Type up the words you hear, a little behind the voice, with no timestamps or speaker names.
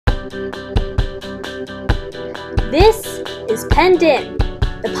This is Penned In,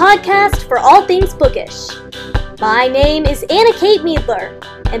 the podcast for all things bookish. My name is Anna Kate Meadler,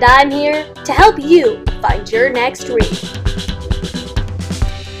 and I'm here to help you find your next read.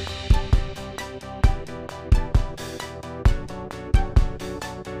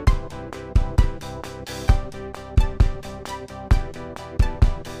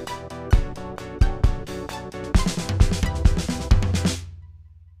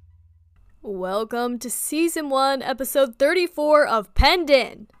 Welcome to Season 1, Episode 34 of Penned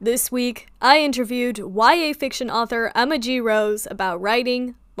In. This week, I interviewed YA fiction author Emma G. Rose about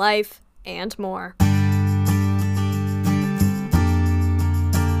writing, life, and more.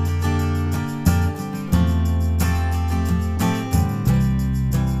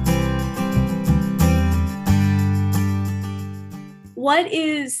 What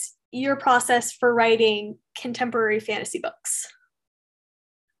is your process for writing contemporary fantasy books?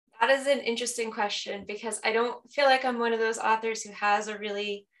 That is an interesting question because I don't feel like I'm one of those authors who has a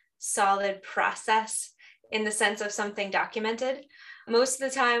really solid process in the sense of something documented. Most of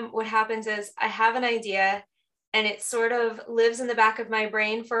the time, what happens is I have an idea and it sort of lives in the back of my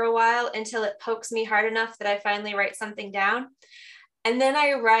brain for a while until it pokes me hard enough that I finally write something down. And then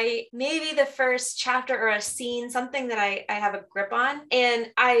I write maybe the first chapter or a scene, something that I have a grip on, and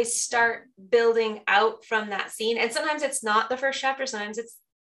I start building out from that scene. And sometimes it's not the first chapter, sometimes it's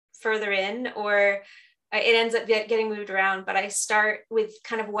further in, or it ends up getting moved around, but I start with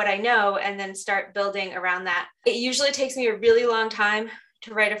kind of what I know and then start building around that. It usually takes me a really long time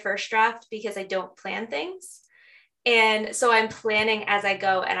to write a first draft because I don't plan things. And so I'm planning as I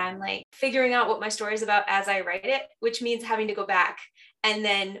go, and I'm like figuring out what my story is about as I write it, which means having to go back. And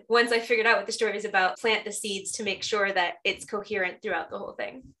then once I figured out what the story is about, plant the seeds to make sure that it's coherent throughout the whole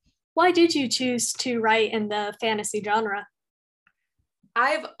thing. Why did you choose to write in the fantasy genre?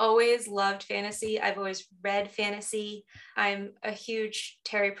 I've always loved fantasy. I've always read fantasy. I'm a huge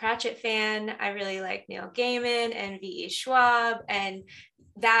Terry Pratchett fan. I really like Neil Gaiman and V.E. Schwab. And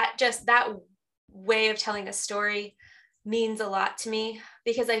that way of telling a story means a lot to me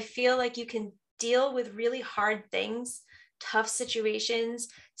because I feel like you can deal with really hard things, tough situations,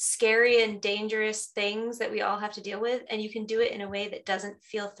 scary and dangerous things that we all have to deal with. And you can do it in a way that doesn't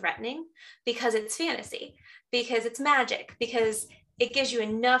feel threatening because it's fantasy, because it's magic, because it gives you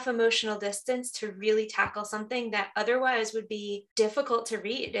enough emotional distance to really tackle something that otherwise would be difficult to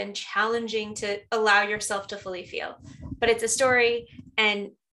read and challenging to allow yourself to fully feel. But it's a story,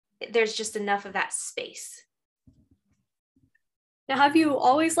 and there's just enough of that space. Now, have you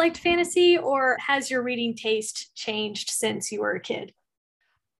always liked fantasy, or has your reading taste changed since you were a kid?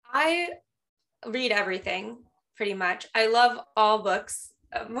 I read everything, pretty much. I love all books,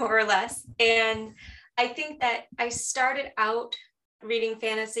 more or less. And I think that I started out reading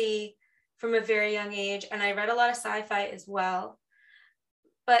fantasy from a very young age, and I read a lot of sci-fi as well.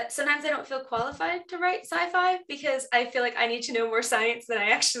 But sometimes I don't feel qualified to write sci-fi because I feel like I need to know more science than I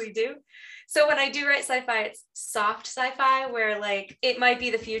actually do. So when I do write sci-fi, it's soft sci-fi where like it might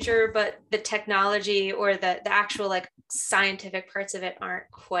be the future, but the technology or the actual like scientific parts of it aren't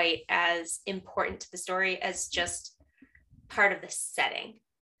quite as important to the story as just part of the setting.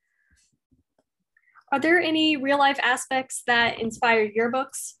 Are there any real life aspects that inspire your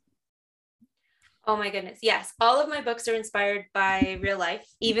books? Oh my goodness. Yes. All of my books are inspired by real life,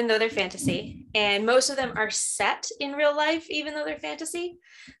 even though they're fantasy. And most of them are set in real life, even though they're fantasy.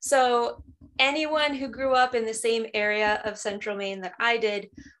 So anyone who grew up in the same area of Central Maine that I did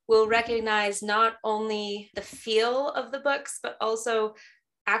will recognize not only the feel of the books, but also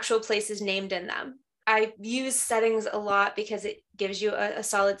actual places named in them. I use settings a lot because it gives you a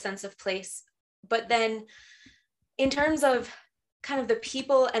solid sense of place. But then in terms of kind of the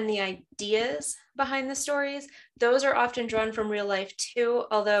people and the ideas behind the stories, those are often drawn from real life too,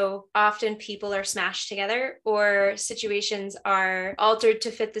 although often people are smashed together or situations are altered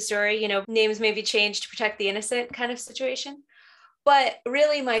to fit the story. You know, names may be changed to protect the innocent kind of situation. But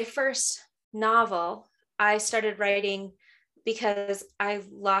really my first novel, I started writing because I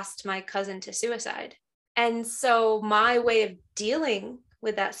lost my cousin to suicide. And so my way of dealing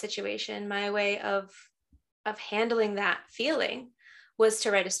with that situation, my way of handling that feeling was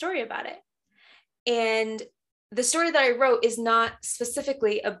to write a story about it. And the story that I wrote is not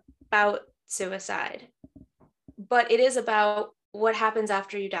specifically about suicide, but it is about what happens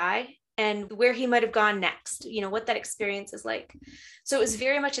after you die and where he might have gone next, you know, what that experience is like. So it was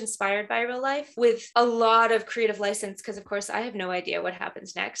very much inspired by real life with a lot of creative license, because of course I have no idea what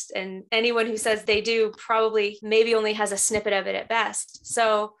happens next. And anyone who says they do probably maybe only has a snippet of it at best.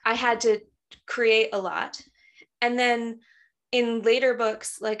 So I had to create a lot. And then in later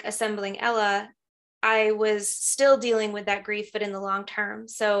books, like Assembling Ella, I was still dealing with that grief, but in the long term.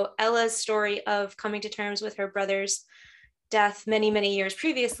 So Ella's story of coming to terms with her brother's death many, many years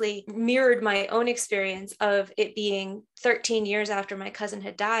previously mirrored my own experience of it being 13 years after my cousin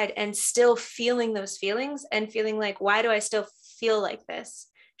had died and still feeling those feelings and feeling like, why do I still feel like this?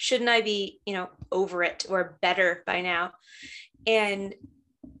 Shouldn't I be, over it or better by now? And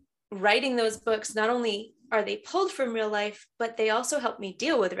writing those books, not only are they pulled from real life, but they also help me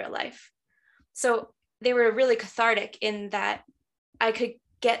deal with real life. So they were really cathartic in that I could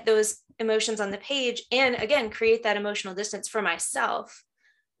get those emotions on the page and again, create that emotional distance for myself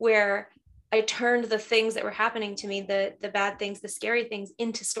where I turned the things that were happening to me, the bad things, the scary things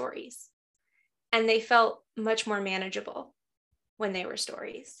into stories. And they felt much more manageable when they were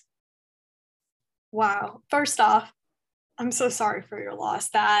stories. Wow. First off, I'm so sorry for your loss.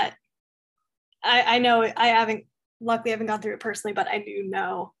 That I know luckily I haven't gone through it personally, but I do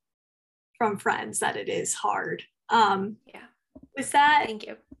know from friends that it is hard. Yeah. Thank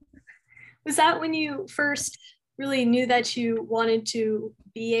you. Was that when you first really knew that you wanted to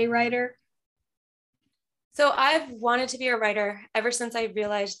be a writer? So I've wanted to be a writer ever since I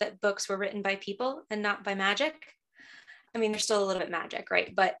realized that books were written by people and not by magic. I mean, they're still a little bit magic,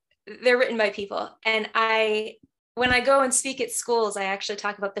 right? But they're written by people. And when I go and speak at schools, I actually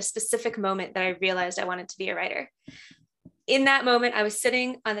talk about the specific moment that I realized I wanted to be a writer. In that moment, I was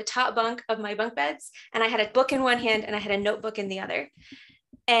sitting on the top bunk of my bunk beds, and I had a book in one hand and I had a notebook in the other.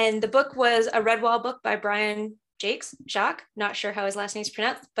 And the book was a Redwall book by Brian Jacques, not sure how his last name is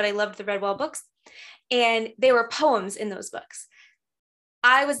pronounced, but I loved the Redwall books. And they were poems in those books.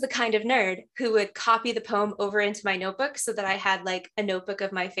 I was the kind of nerd who would copy the poem over into my notebook so that I had like a notebook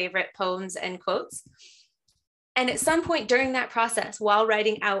of my favorite poems and quotes. And at some point during that process, while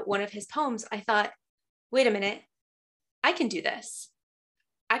writing out one of his poems, I thought, wait a minute, I can do this.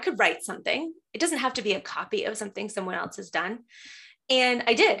 I could write something. It doesn't have to be a copy of something someone else has done. And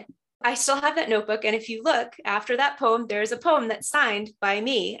I did. I still have that notebook. And if you look after that poem, there's a poem that's signed by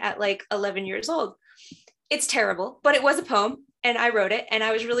me at like 11 years old. It's terrible, but it was a poem and I wrote it. And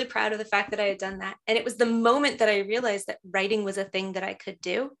I was really proud of the fact that I had done that. And it was the moment that I realized that writing was a thing that I could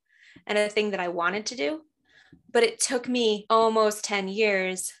do and a thing that I wanted to do. But it took me almost 10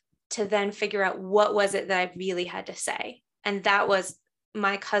 years to then figure out what was it that I really had to say. And that was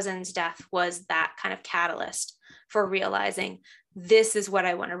my cousin's death was that kind of catalyst for realizing this is what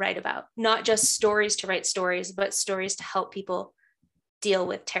I want to write about. Not just stories to write stories, but stories to help people deal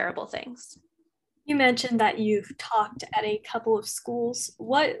with terrible things. You mentioned that you've talked at a couple of schools.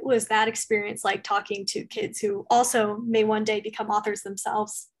 What was that experience like talking to kids who also may one day become authors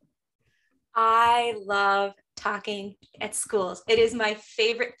themselves? I love talking at schools. It is my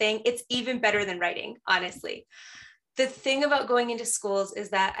favorite thing. It's even better than writing, honestly. The thing about going into schools is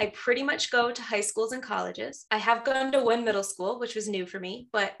that I pretty much go to high schools and colleges. I have gone to one middle school, which was new for me,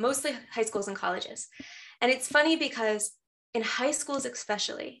 but mostly high schools and colleges. And it's funny because in high schools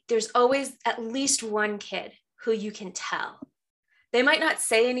especially, there's always at least one kid who you can tell. They might not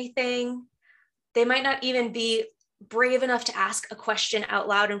say anything. They might not even be brave enough to ask a question out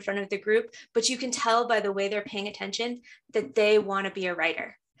loud in front of the group, but you can tell by the way they're paying attention that they want to be a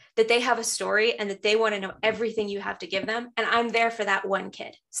writer, that they have a story and that they want to know everything you have to give them. And I'm there for that one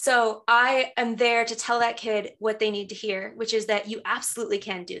kid. So I am there to tell that kid what they need to hear, which is that you absolutely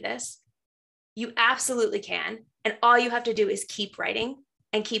can do this. You absolutely can. And all you have to do is keep writing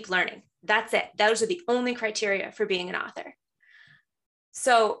and keep learning. That's it. Those are the only criteria for being an author.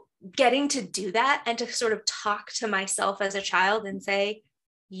 So getting to do that and to sort of talk to myself as a child and say,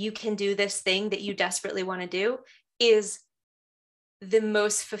 you can do this thing that you desperately want to do is the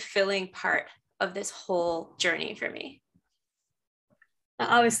most fulfilling part of this whole journey for me.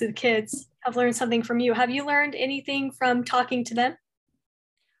 Obviously, the kids have learned something from you. Have you learned anything from talking to them?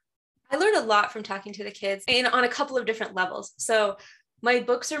 I learned a lot from talking to the kids and on a couple of different levels. So my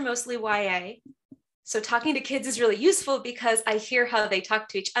books are mostly YA. So talking to kids is really useful because I hear how they talk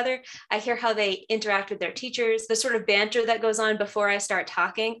to each other. I hear how they interact with their teachers, the sort of banter that goes on before I start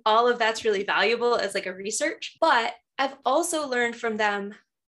talking. All of that's really valuable as like a research. But I've also learned from them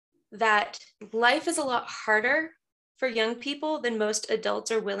that life is a lot harder for young people than most adults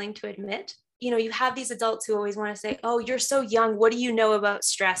are willing to admit. You have these adults who always want to say, oh, you're so young. What do you know about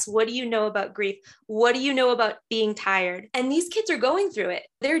stress? What do you know about grief? What do you know about being tired? And these kids are going through it.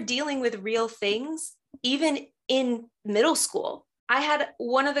 They're dealing with real things, even in middle school. I had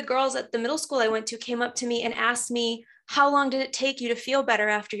one of the girls at the middle school I went to came up to me and asked me, how long did it take you to feel better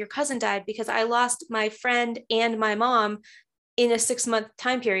after your cousin died? Because I lost my friend and my mom in a 6-month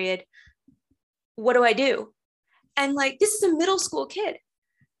time period. What do I do? And like, this is a middle school kid.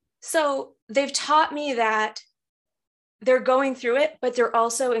 So they've taught me that they're going through it, but they're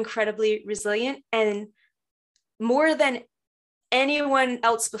also incredibly resilient. And more than anyone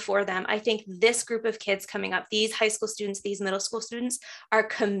else before them, I think this group of kids coming up, these high school students, these middle school students, are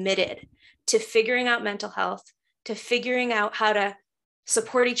committed to figuring out mental health, to figuring out how to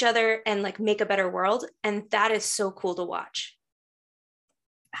support each other and like make a better world. And that is so cool to watch.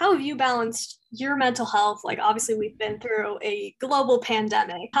 How have you balanced your mental health? Like, obviously, we've been through a global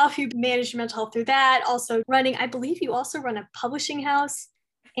pandemic. How have you managed your mental health through that? Also running, I believe you also run a publishing house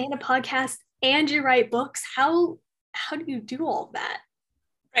and a podcast, and you write books. How do you do all of that?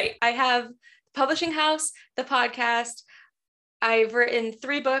 Right. I have the publishing house, the podcast. I've written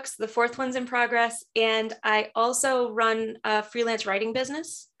 3 books. The 4th one's in progress. And I also run a freelance writing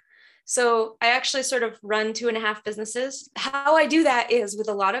business. So I actually sort of run 2.5 businesses. How I do that is with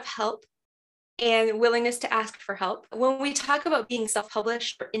a lot of help and willingness to ask for help. When we talk about being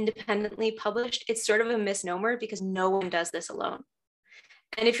self-published or independently published, it's sort of a misnomer because no one does this alone.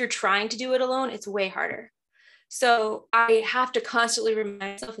 And if you're trying to do it alone, it's way harder. So I have to constantly remind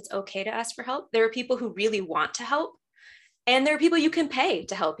myself it's okay to ask for help. There are people who really want to help, and there are people you can pay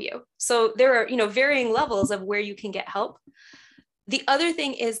to help you. So there are, varying levels of where you can get help. The other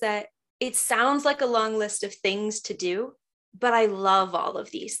thing is that it sounds like a long list of things to do, but I love all of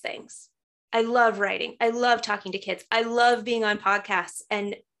these things. I love writing. I love talking to kids. I love being on podcasts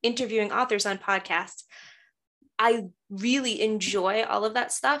and interviewing authors on podcasts. I really enjoy all of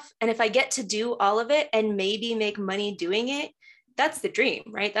that stuff. And if I get to do all of it and maybe make money doing it, that's the dream,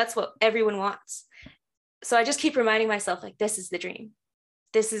 right? That's what everyone wants. So I just keep reminding myself, like, this is the dream.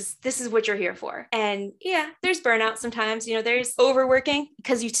 This is what you're here for. And yeah, there's burnout sometimes, there's overworking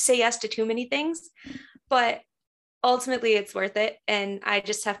because you say yes to too many things, but ultimately it's worth it. And I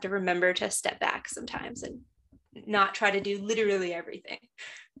just have to remember to step back sometimes and not try to do literally everything.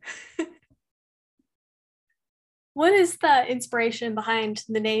 What is the inspiration behind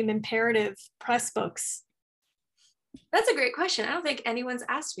the name Imperative Press Books? That's a great question. I don't think anyone's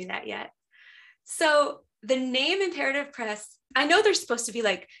asked me that yet. So the name Imperative Press, I know there's supposed to be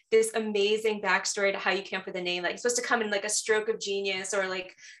like this amazing backstory to how you came up with a name. Like it's supposed to come in like a stroke of genius, or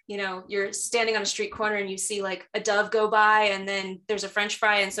like, you're standing on a street corner and you see like a dove go by and then there's a French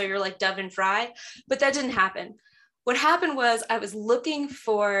fry. And so you're like dove and fry, but that didn't happen. What happened was I was looking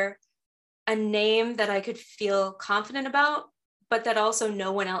for a name that I could feel confident about, but that also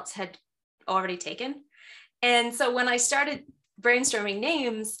no one else had already taken. And so when I started brainstorming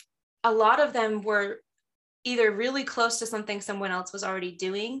names, a lot of them were either really close to something someone else was already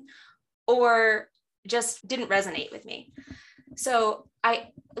doing or just didn't resonate with me. So I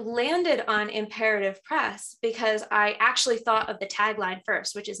landed on Imperative Press because I actually thought of the tagline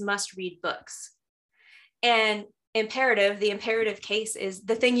first, which is must read books. And imperative, the imperative case is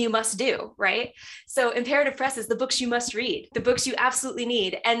the thing you must do, right? So Imperative Press is the books you must read, the books you absolutely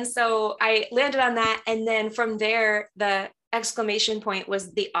need. And so I landed on that. And then from there, the exclamation point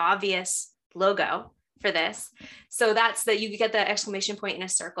was the obvious logo for this. So that's that you get the exclamation point in a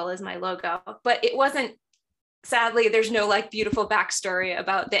circle is my logo, but it wasn't, sadly, there's no like beautiful backstory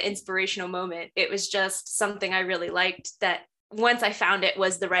about the inspirational moment. It was just something I really liked that once I found it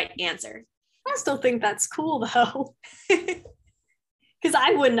was the right answer. I still think that's cool though. Because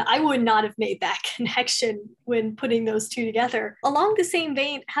I would not have made that connection when putting those two together. Along the same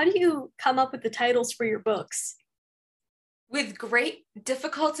vein, how do you come up with the titles for your books? With great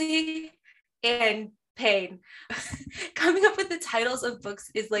difficulty and pain. Coming up with the titles of books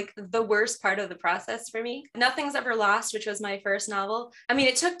is like the worst part of the process for me. Nothing's Ever Lost, which was my first novel. I mean,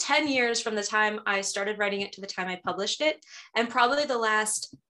 it took 10 years from the time I started writing it to the time I published it. And probably the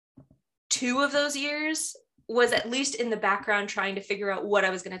last 2 of those years was at least in the background trying to figure out what I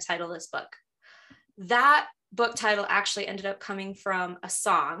was going to title this book. That book title actually ended up coming from a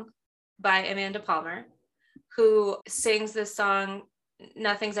song by Amanda Palmer, who sings this song,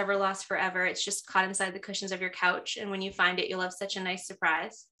 Nothing's Ever Lost Forever. It's just caught inside the cushions of your couch. And when you find it, you'll have such a nice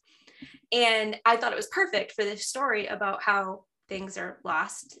surprise. And I thought it was perfect for this story about how things are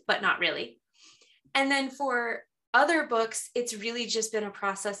lost, but not really. And then for other books, it's really just been a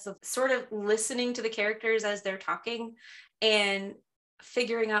process of sort of listening to the characters as they're talking and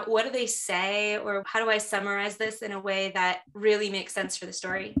figuring out what do they say, or how do I summarize this in a way that really makes sense for the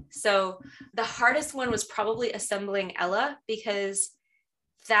story. So the hardest one was probably assembling Ella, because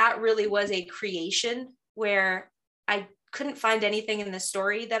that really was a creation where I couldn't find anything in the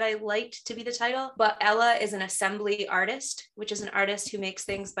story that I liked to be the title. But Ella is an assembly artist, which is an artist who makes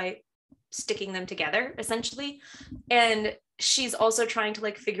things by sticking them together, essentially. And she's also trying to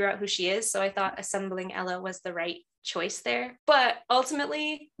like figure out who she is. So I thought assembling Ella was the right choice there. But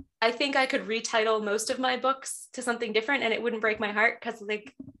ultimately, I think I could retitle most of my books to something different and it wouldn't break my heart, because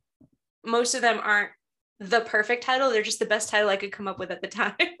like most of them aren't the perfect title. They're just the best title I could come up with at the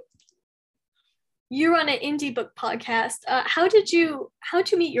time. You run an indie book podcast. How'd you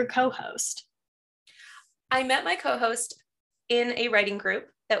meet your co-host? I met my co-host in a writing group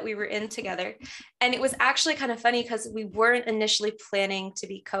that we were in together. And it was actually kind of funny because we weren't initially planning to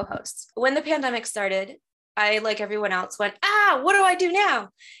be co-hosts. When the pandemic started, I, like everyone else, went, what do I do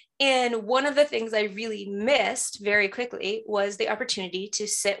now? And one of the things I really missed very quickly was the opportunity to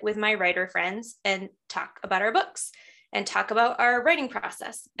sit with my writer friends and talk about our books and talk about our writing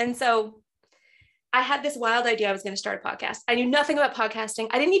process. And so I had this wild idea I was going to start a podcast. I knew nothing about podcasting.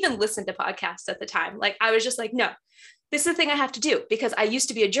 I didn't even listen to podcasts at the time. Like, I was just like, no, this is the thing I have to do, because I used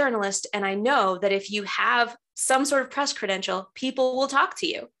to be a journalist. And I know that if you have some sort of press credential, people will talk to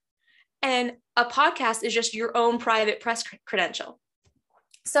you. And a podcast is just your own private press credential.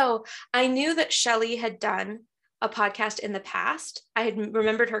 So I knew that Shelley had done a podcast in the past. I had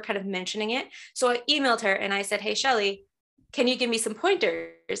remembered her kind of mentioning it. So I emailed her and I said, hey, Shelley, can you give me some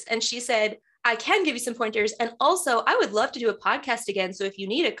pointers? And she said, I can give you some pointers. And also, I would love to do a podcast again. So if you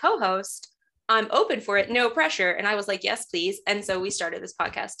need a co-host, I'm open for it. No pressure. And I was like, yes, please. And so we started this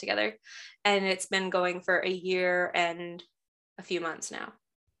podcast together. And it's been going for a year and a few months now.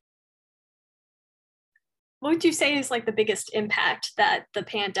 What would you say is like the biggest impact that the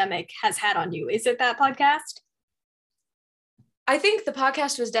pandemic has had on you? Is it that podcast? I think the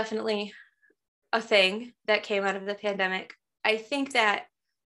podcast was definitely a thing that came out of the pandemic. I think that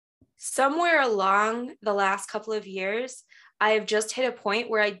somewhere along the last couple of years, I have just hit a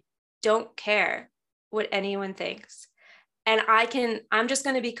point where I don't care what anyone thinks. And I'm just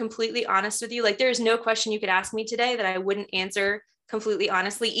going to be completely honest with you. Like, there's no question you could ask me today that I wouldn't answer completely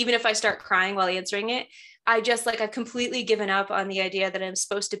honestly, even if I start crying while answering it. I've completely given up on the idea that I'm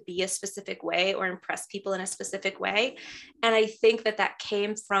supposed to be a specific way or impress people in a specific way. And I think that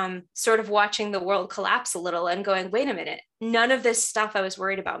came from sort of watching the world collapse a little and going, wait a minute, none of this stuff I was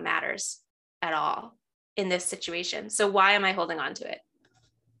worried about matters at all in this situation. So why am I holding on to it?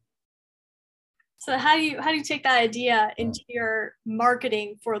 So how do you take that idea into your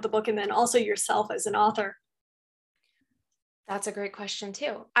marketing for the book and then also yourself as an author? That's a great question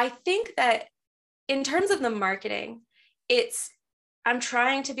too. I think that in terms of the marketing, I'm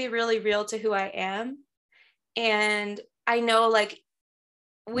trying to be really real to who I am. And I know, like,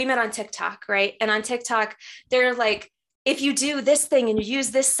 we met on TikTok, right? And on TikTok, they're like, if you do this thing and you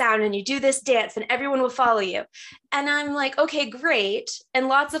use this sound and you do this dance, then everyone will follow you. And I'm like, okay, great. And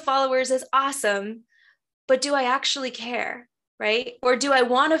lots of followers is awesome. But do I actually care, right? Or do I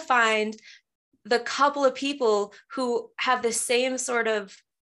want to find the couple of people who have the same sort of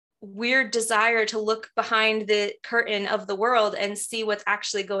weird desire to look behind the curtain of the world and see what's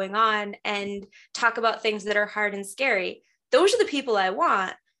actually going on and talk about things that are hard and scary? Those are the people I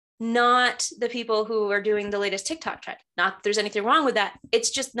want, not the people who are doing the latest TikTok trend. Not that there's anything wrong with that. It's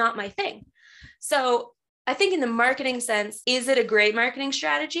just not my thing. So I think in the marketing sense, is it a great marketing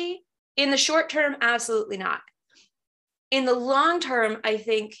strategy? In the short term, absolutely not. In the long term, I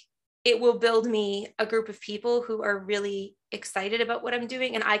think it will build me a group of people who are really excited about what I'm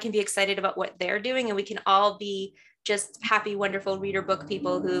doing, and I can be excited about what they're doing, and we can all be just happy, wonderful reader book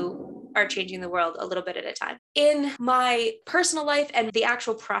people who are changing the world a little bit at a time. In my personal life and the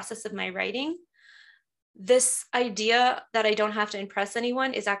actual process of my writing, this idea that I don't have to impress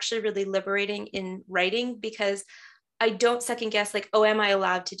anyone is actually really liberating in writing, because I don't second guess, like, oh, am I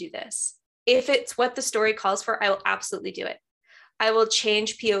allowed to do this? If it's what the story calls for, I will absolutely do it. I will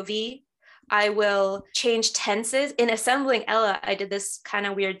change POV. I will change tenses. In assembling Ella, I did this kind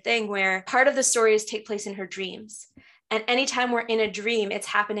of weird thing where part of the stories take place in her dreams. And anytime we're in a dream, it's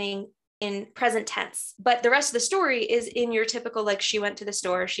happening in present tense. But the rest of the story is in your typical, like, she went to the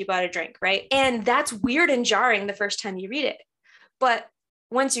store, she bought a drink, right? And that's weird and jarring the first time you read it. But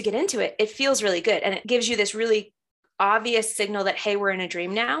once you get into it, it feels really good. And it gives you this really obvious signal that, hey, we're in a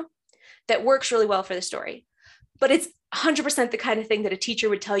dream now, that works really well for the story. But it's 100% the kind of thing that a teacher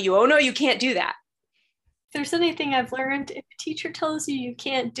would tell you, oh no, you can't do that. If there's anything I've learned, if a teacher tells you you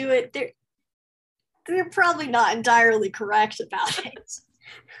can't do it, they're probably not entirely correct about it.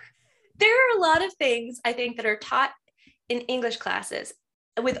 There are a lot of things, I think, that are taught in English classes.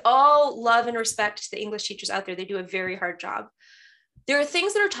 With all love and respect to the English teachers out there, they do a very hard job. There are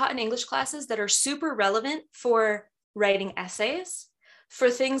things that are taught in English classes that are super relevant for writing essays, for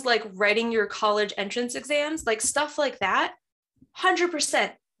things like writing your college entrance exams, like stuff like that.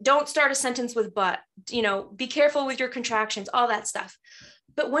 100% don't start a sentence with but, be careful with your contractions, all that stuff.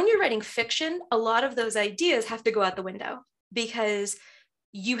 But when you're writing fiction, a lot of those ideas have to go out the window because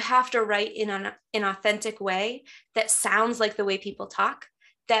you have to write in an authentic way that sounds like the way people talk,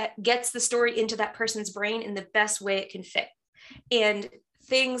 that gets the story into that person's brain in the best way it can fit. And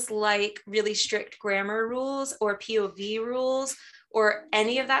things like really strict grammar rules or POV rules or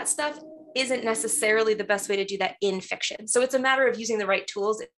any of that stuff isn't necessarily the best way to do that in fiction. So it's a matter of using the right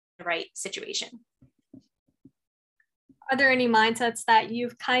tools in the right situation. Are there any mindsets that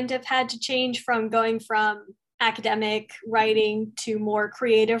you've kind of had to change from going from academic writing to more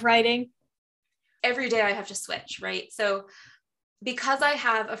creative writing? Every day I have to switch, right? So because I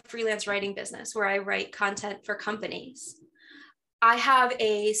have a freelance writing business where I write content for companies, I have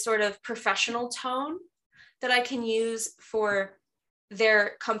a sort of professional tone that I can use for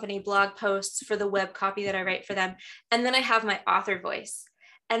their company blog posts, for the web copy that I write for them. And then I have my author voice.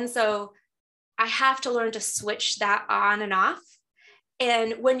 And so I have to learn to switch that on and off.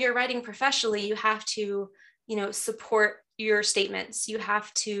 And when you're writing professionally, you have to, support your statements. You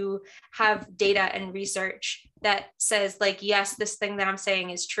have to have data and research that says like, yes, this thing that I'm saying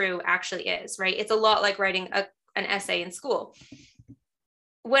is true, actually is, right? It's a lot like writing an essay in school.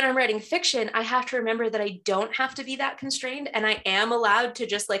 When I'm writing fiction, I have to remember that I don't have to be that constrained, and I am allowed to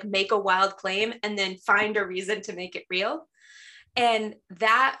just like make a wild claim and then find a reason to make it real. And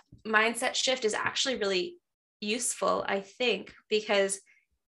that mindset shift is actually really useful, I think, because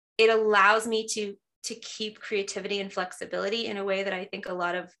it allows me to keep creativity and flexibility in a way that I think a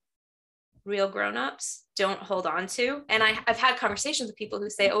lot of real grown-ups don't hold on to. And I've had conversations with people who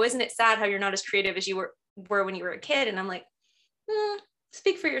say, oh, isn't it sad how you're not as creative as you were when you were a kid? And I'm like,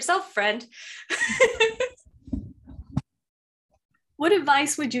 speak for yourself, friend. What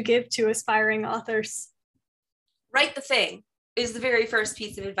advice would you give to aspiring authors? Write the thing is the very first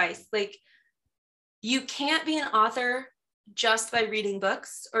piece of advice. Like, you can't be an author just by reading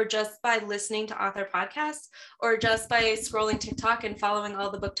books or just by listening to author podcasts or just by scrolling TikTok and following all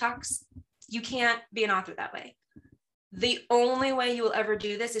the book talks. You can't be an author that way. The only way you will ever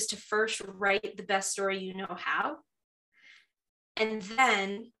do this is to first write the best story you know how. And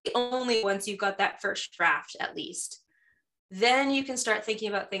then only once you've got that first draft, at least, then you can start thinking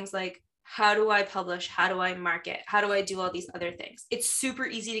about things like, how do I publish? How do I market? How do I do all these other things? It's super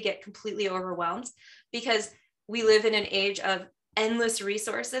easy to get completely overwhelmed because we live in an age of endless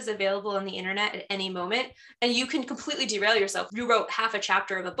resources available on the internet at any moment. And you can completely derail yourself. You wrote half a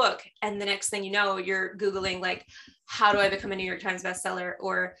chapter of a book, and the next thing you know, you're Googling like, how do I become a New York Times bestseller?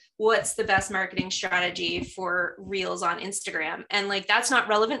 Or what's the best marketing strategy for reels on Instagram? And like, that's not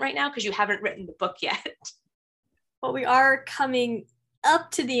relevant right now because you haven't written the book yet. Well, we are coming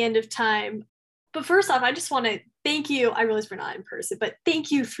up to the end of time. But first off, I just want to thank you. I realize we're not in person, but thank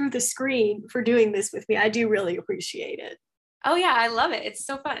you through the screen for doing this with me. I do really appreciate it. Oh yeah, I love it. It's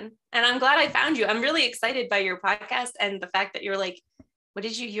so fun. And I'm glad I found you. I'm really excited by your podcast and the fact that you're like,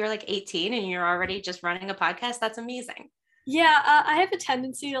 you're like 18 and you're already just running a podcast. That's amazing. Yeah, I have a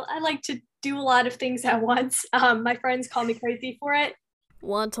tendency, I like to do a lot of things at once. My friends call me crazy for it.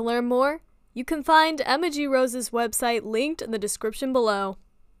 Want to learn more? You can find Emma G. Rose's website linked in the description below.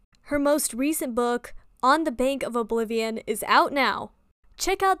 Her most recent book, On the Bank of Oblivion, is out now.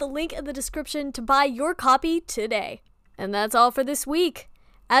 Check out the link in the description to buy your copy today. And that's all for this week.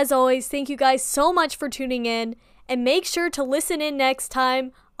 As always, thank you guys so much for tuning in, and make sure to listen in next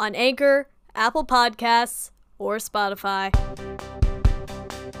time on Anchor, Apple Podcasts, or Spotify.